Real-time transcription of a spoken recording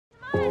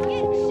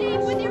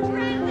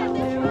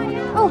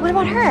Oh, what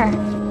about her?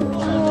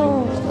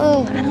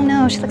 Oh, I don't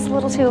know. She looks a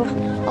little too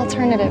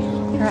alternative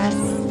for us.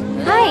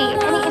 Hi,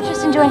 any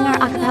interest in joining our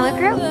a cappella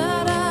group?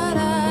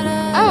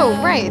 Oh,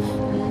 right.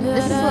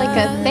 This is like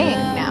a thing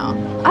now.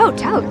 Oh,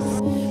 totes.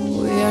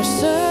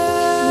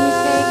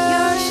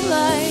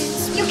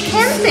 You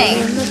can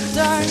sing!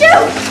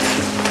 Dude!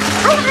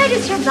 How high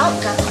does your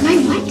belt go? My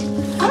what?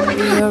 Oh my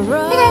god.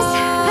 Hey guys.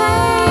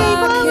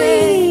 Hi,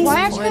 Chloe.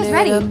 Why aren't you guys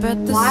ready?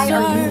 Why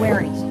are you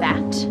wearing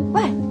that?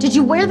 What? Did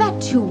you wear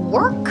that to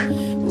work?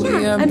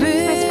 Yeah,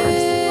 underneath my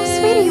scarves. Oh,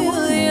 sweetie, you were.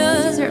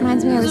 Because it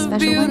reminds me of a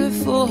special one.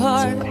 Is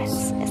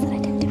that I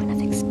didn't do enough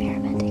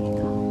experimenting in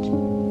college.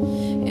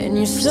 And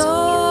you sold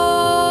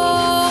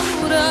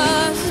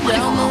us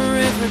down the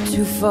river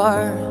too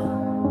far.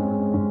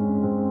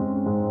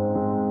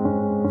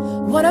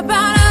 What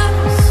about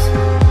us?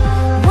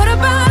 What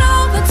about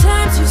all the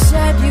times you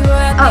said you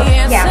had the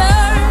answers?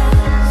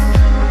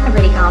 Yeah. I'm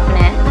pretty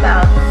confident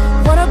about.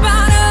 What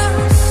about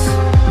us?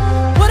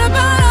 What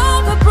about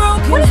all the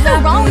broken? What is so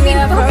wrong with being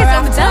focused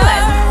on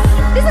Bella?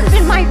 This has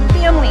been my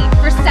family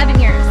for 7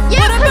 years.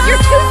 Yeah, because you're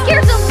too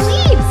scared to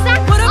leave. Sack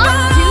up,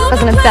 dude.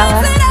 Wasn't a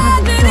Bella.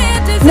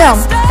 No,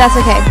 that's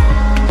okay.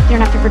 You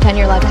don't have to pretend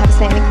you're allowed to have a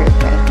say in the group,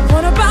 right?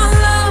 What about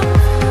love?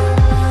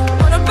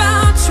 What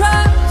about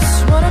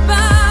trust? What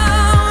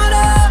about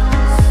us?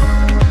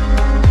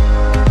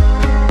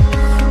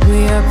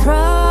 We are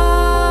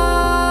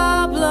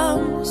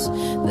problems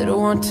that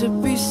want to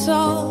be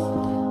solved.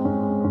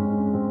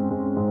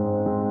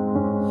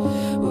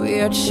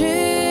 We are children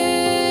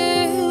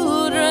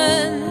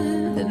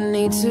that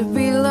need to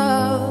be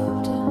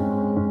loved.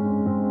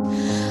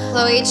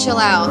 Chloe, chill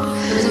out.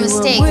 It was a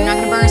mistake. You're not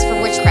gonna burn us for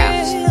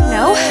witchcraft.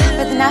 No,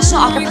 but the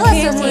National Acapella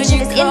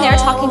Association is in there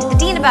talking to the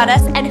dean about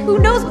us, and who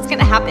knows what's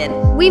gonna happen.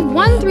 We've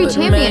won 3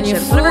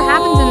 championships. Whatever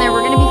happens in there,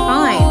 we're gonna be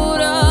fine.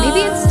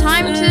 Maybe it's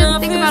time to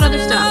think about other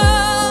stuff.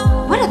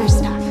 What other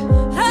stuff?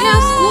 You know,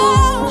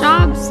 school,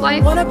 jobs,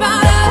 life. What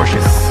about Of course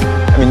you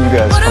know. I mean, you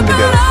guys come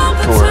together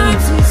for a tour,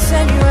 and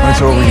when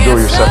it's over, you go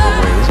your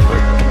separate ways, but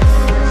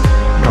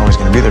you're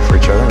always going to be there for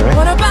each other, right?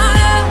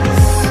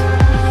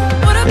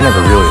 You're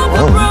never really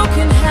alone.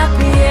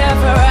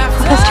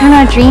 Let's turn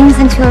our dreams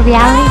into a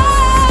reality.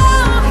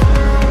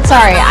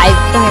 Sorry, I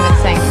don't even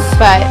sing,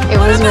 but it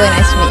was really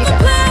nice to meet you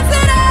guys.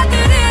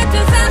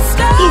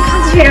 You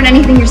concentrate on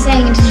anything you're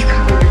saying until you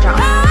cover your job.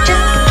 Just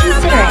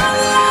consider it.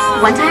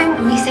 One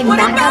time, we sang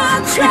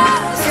backup.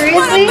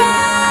 Seriously?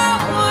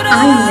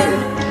 I'm rude.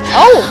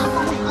 Oh!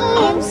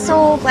 I'm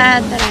so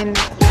glad that I think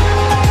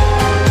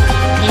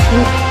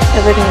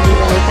that we're gonna be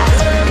really fast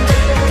friends.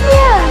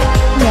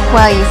 Yeah.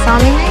 Well, you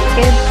saw me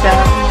naked, so...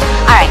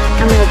 Alright,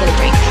 I'm gonna go get a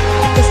drink.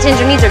 This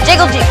ginger needs her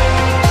jiggle jig.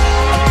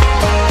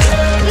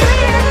 See you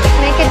later.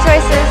 Make good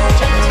choices.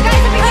 You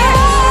guys over here.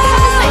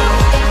 Come this way.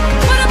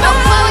 Oh,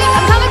 Chloe,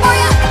 I'm coming for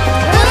you!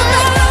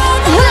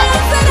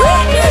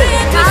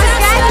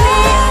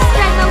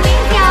 Spread my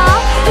wings, y'all.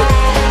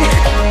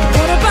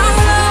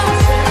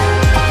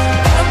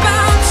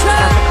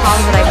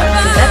 That I got to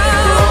that.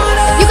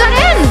 You got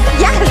in!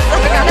 Yes, I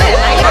got it.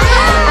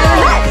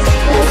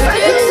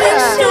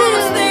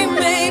 They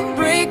may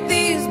break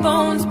these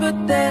bones,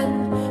 but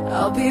then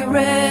I'll be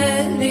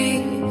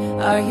ready.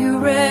 Are you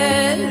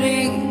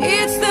ready?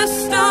 It's the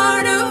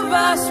start of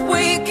us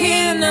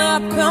waking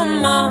up.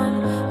 Come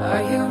on,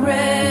 are you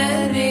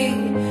ready?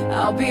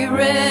 I'll be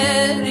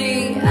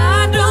ready.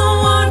 I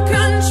don't want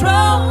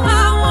control.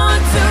 I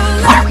want to.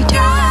 What are we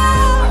doing?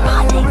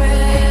 Bonding.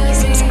 You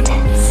seem so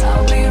tense.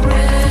 I'll be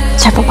ready.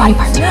 Several body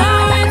parts are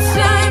Now it's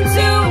time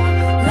to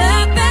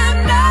let them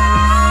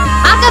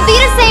know.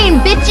 Akavita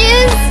saying,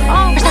 bitches!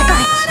 Where's that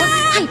guy?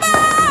 Hi.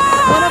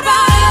 What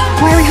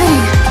about? Why are we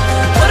hiding?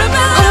 What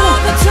about all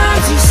the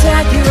times you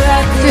said you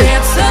had the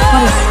answer?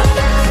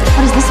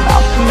 What is this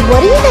about? What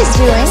are you guys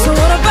doing? So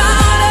what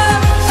about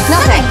us?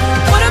 Nothing.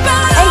 What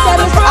about Hey, all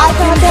the Dennis, eye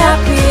broken contact.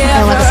 happy Okay,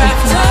 ever let's see.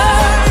 afters?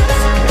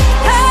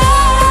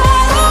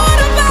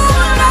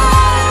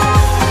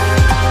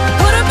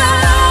 What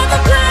about all the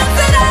plans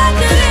that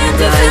ended in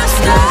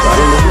disaster?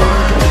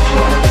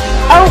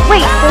 Oh,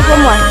 wait, there's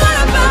one more.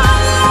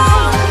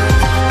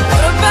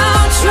 What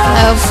about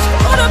trust?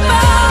 What about?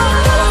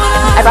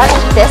 I brought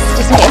this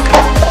just in case.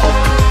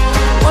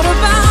 What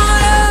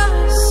about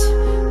us?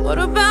 What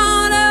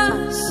about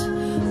us?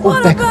 Oh,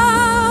 Becca,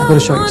 I've got to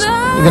show you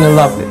something. You're gonna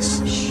love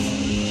this.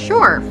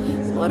 Sure.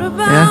 What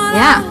about Yeah?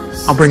 Yeah.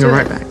 I'll bring her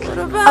right back. What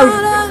about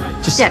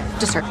us? Just Yeah,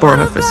 just her. borrow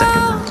her for a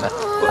second.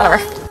 Whatever.